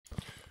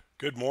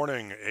Good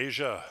morning,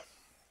 Asia.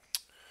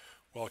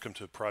 Welcome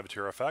to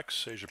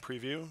PrivateerFX Asia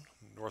Preview,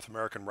 North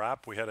American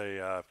wrap. We had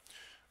a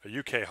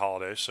UK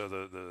holiday, so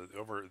the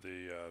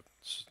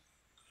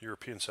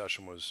European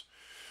session was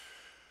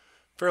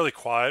fairly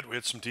quiet. We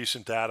had some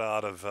decent data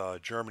out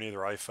of Germany. Their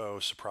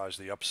IFO surprised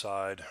the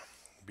upside,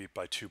 beat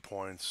by 2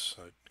 points.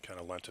 Kind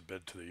of lent a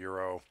bid to the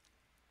euro.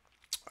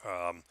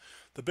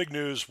 The big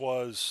news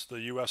was the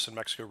U.S. and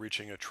Mexico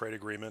reaching a trade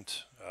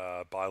agreement,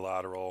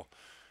 bilateral.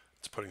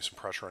 It's putting some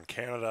pressure on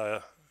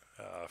Canada.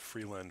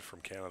 Freeland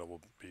from Canada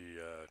will be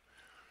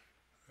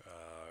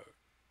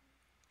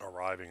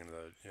arriving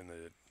in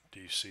the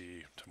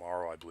D.C.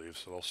 tomorrow, I believe.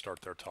 So they'll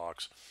start their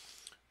talks.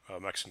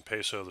 Mexican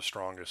peso, the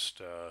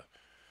strongest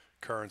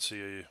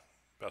currency,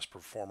 best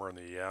performer in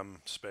the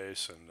EM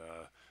space, and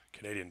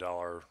Canadian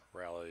dollar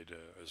rallied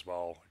as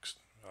well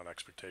on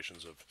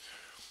expectations of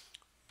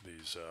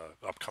these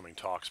upcoming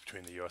talks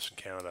between the U.S. and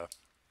Canada.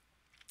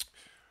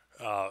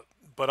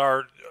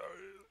 But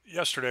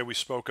yesterday we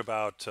spoke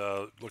about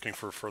looking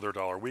for further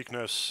dollar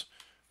weakness,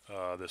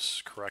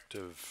 this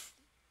correction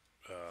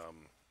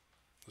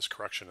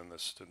in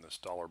this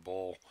dollar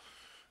bull.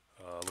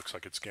 Looks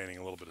like it's gaining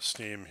a little bit of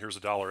steam. Here's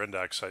a dollar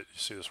index. You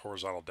see this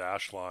horizontal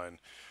dash line.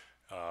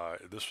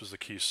 This was the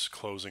key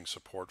closing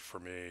support for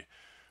me,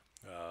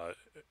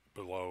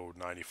 below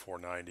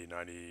 94.90,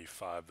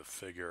 95 the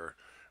figure.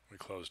 We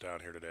closed down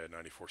here today at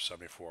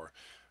 94.74.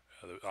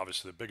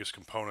 Obviously the biggest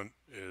component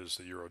is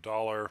the euro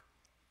dollar,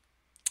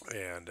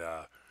 and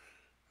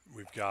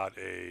we've got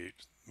a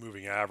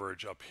moving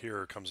average up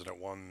here, comes in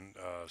at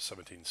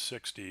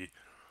 117.60,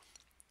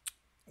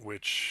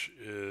 which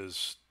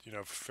is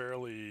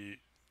fairly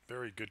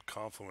very good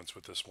confluence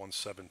with this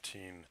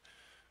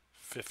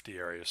 117.50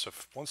 area. So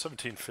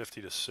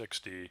 117.50 to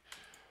 60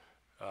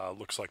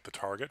 looks like the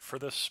target for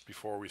this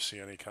before we see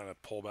any kind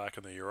of pullback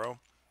in the euro.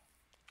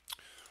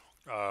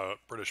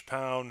 British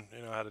pound,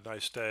 had a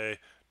nice day.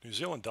 New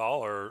Zealand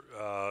dollar,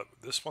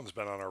 this one's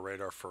been on our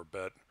radar for a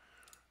bit,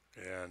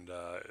 and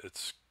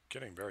it's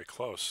getting very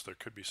close. There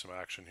could be some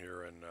action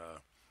here in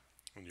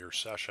your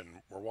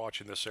session. We're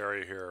watching this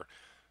area here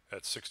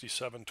at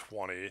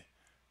 67.20.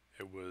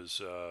 It was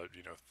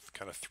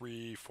kind of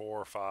 3,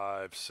 4,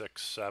 5,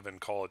 6, 7,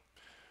 call it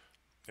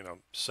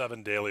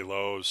 7 daily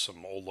lows,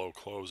 some old low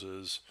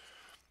closes,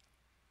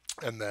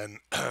 and then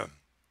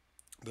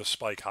the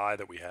spike high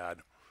that we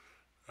had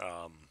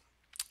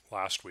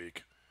last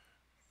week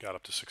got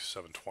up to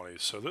 67.20.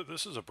 So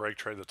this is a break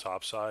trade to the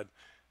top side.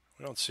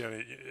 We don't see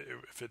any.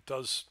 If it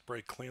does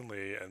break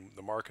cleanly, and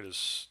the market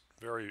is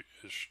very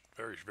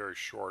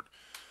short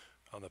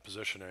on the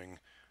positioning,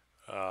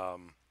 I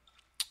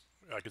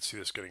could see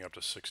this getting up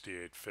to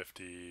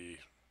 68.50,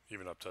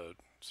 even up to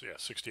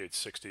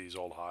 68.60's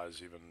old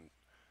highs, even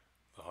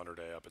the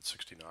 100-day up at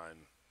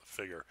 69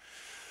 figure.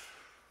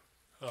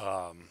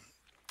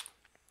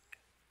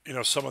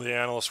 Some of the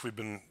analysts we've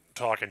been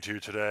talking to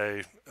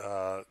today,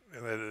 and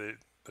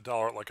the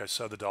dollar, like I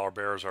said, the dollar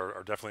bears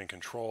are definitely in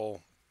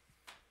control.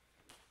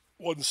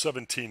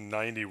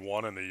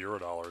 117.91 in the euro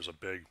dollar is a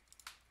big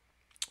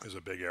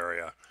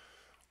area.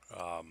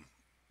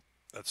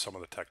 That some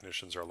of the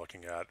technicians are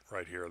looking at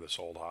right here, this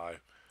old high.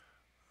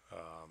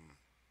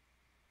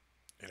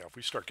 If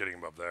we start getting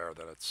above there,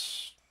 then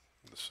this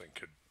thing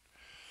could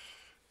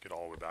get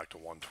all the way back to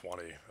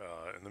 120.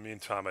 In the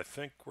meantime, I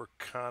think we're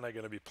kind of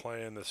going to be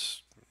playing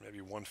this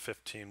maybe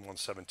 115,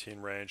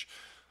 117 range.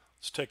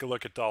 Let's take a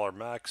look at dollar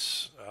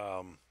mex,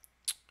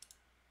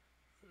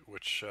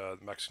 which the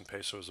Mexican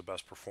peso is the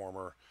best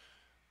performer.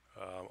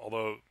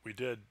 Although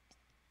it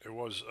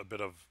was a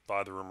bit of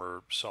buy the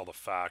rumor, sell the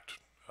fact.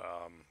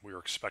 We were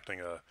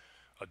expecting a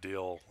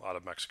deal out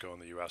of Mexico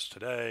and the U.S.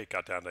 today. It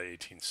got down to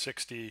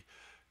 1860.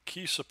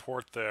 Key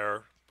support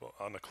there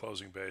on the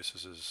closing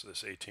basis is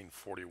this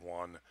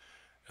 1841,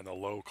 and the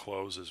low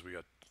closes, we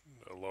got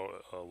a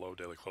low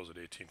daily close at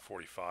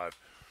 1845.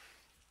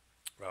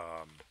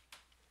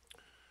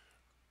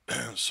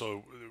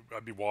 So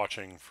I'd be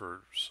watching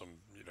for some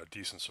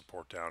decent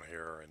support down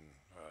here, and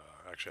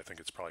actually I think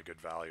it's probably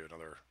good value,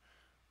 another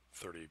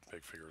 30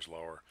 big figures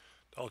lower.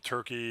 Dollar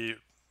Turkey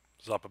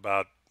is up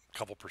about a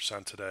couple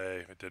percent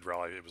today. It did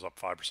rally. It was up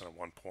 5% at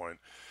one point.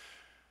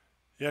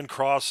 Yen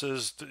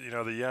crosses, the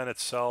yen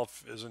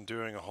itself isn't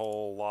doing a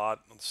whole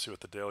lot. Let's see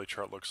what the daily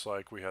chart looks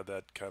like. We had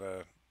that kind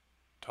of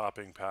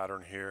topping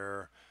pattern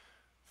here,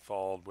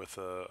 followed with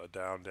a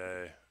down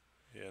day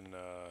in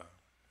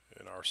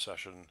our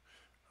session,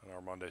 in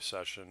our Monday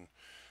session.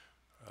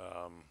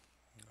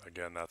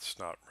 Again, that's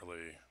not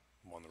really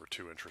one that we're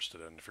too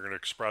interested in. If you're going to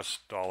express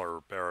dollar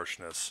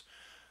bearishness,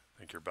 I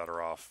think you're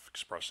better off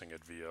expressing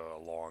it via a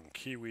long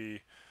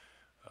Kiwi,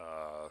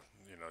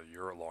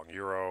 long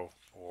euro,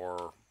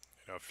 or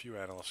a few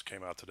analysts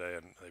came out today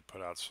and they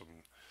put out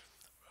some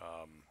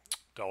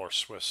dollar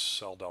Swiss,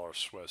 sell dollar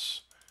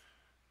Swiss,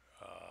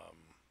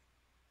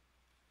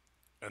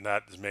 and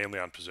that is mainly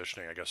on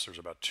positioning. I guess there's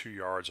about 2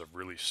 yards of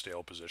really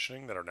stale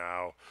positioning that are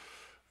now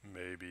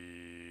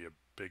maybe a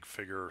big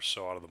figure or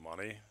so out of the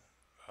money,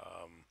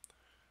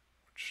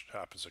 which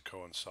happens to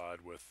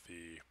coincide with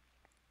the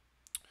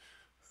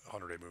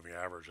 100-day moving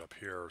average up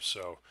here.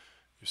 So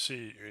you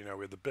see, we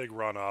had the big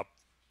run up,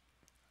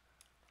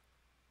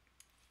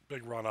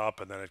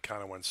 and then it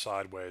kind of went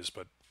sideways.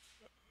 But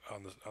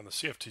on the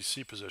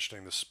CFTC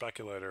positioning, the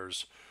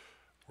speculators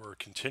were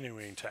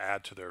continuing to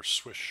add to their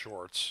Swiss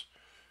shorts,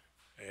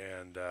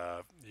 and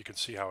you can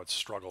see how it's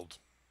struggled,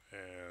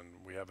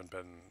 and we haven't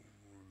been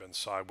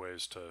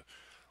sideways to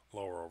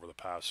lower over the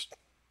past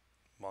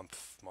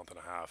month and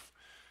a half.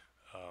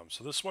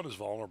 So this one is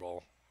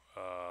vulnerable.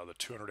 The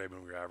 200-day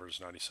moving average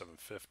is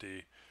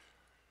 97.50.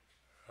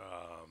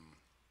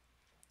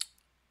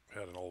 We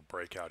had an old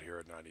breakout here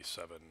at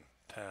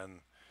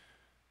 97.10.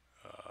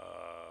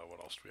 What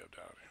else do we have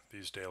down here?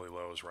 These daily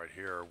lows right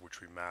here,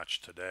 which we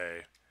matched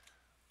today.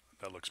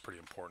 That looks pretty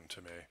important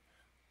to me.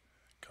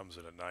 Comes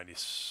in at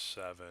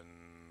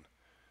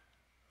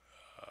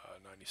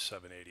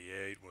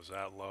 97.88 was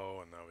that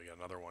low, and now we got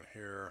another one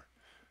here.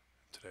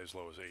 Today's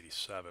low is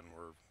 87.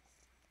 We're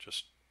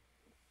just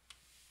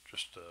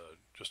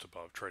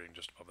above, trading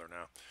just above there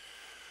now.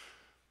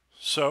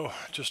 So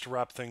just to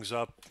wrap things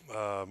up,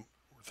 we're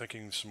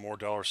thinking some more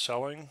dollar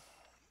selling,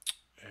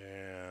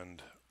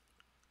 and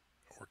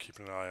we're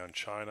keeping an eye on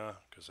China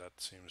because that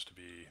seems to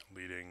be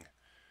leading.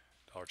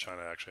 Dollar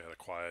China actually had a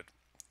quiet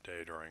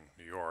day during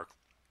New York.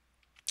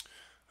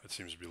 It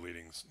seems to be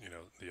leading,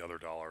 the other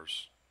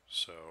dollars.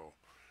 So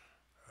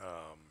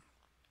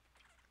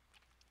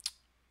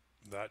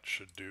that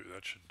should do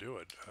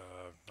it.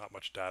 Not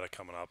much data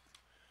coming up.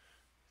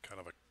 Kind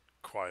of a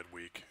quiet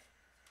week,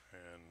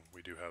 and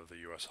we do have the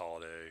U.S.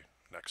 holiday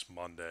next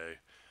Monday,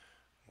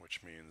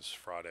 which means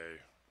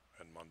Friday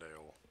and Monday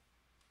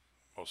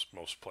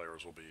most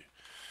players will be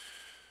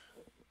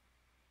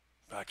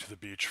back to the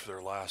beach for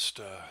their last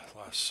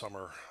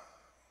summer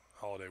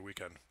holiday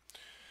weekend.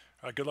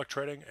 Good luck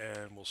trading,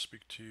 and we'll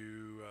speak to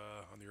you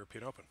on the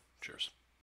European Open. Cheers.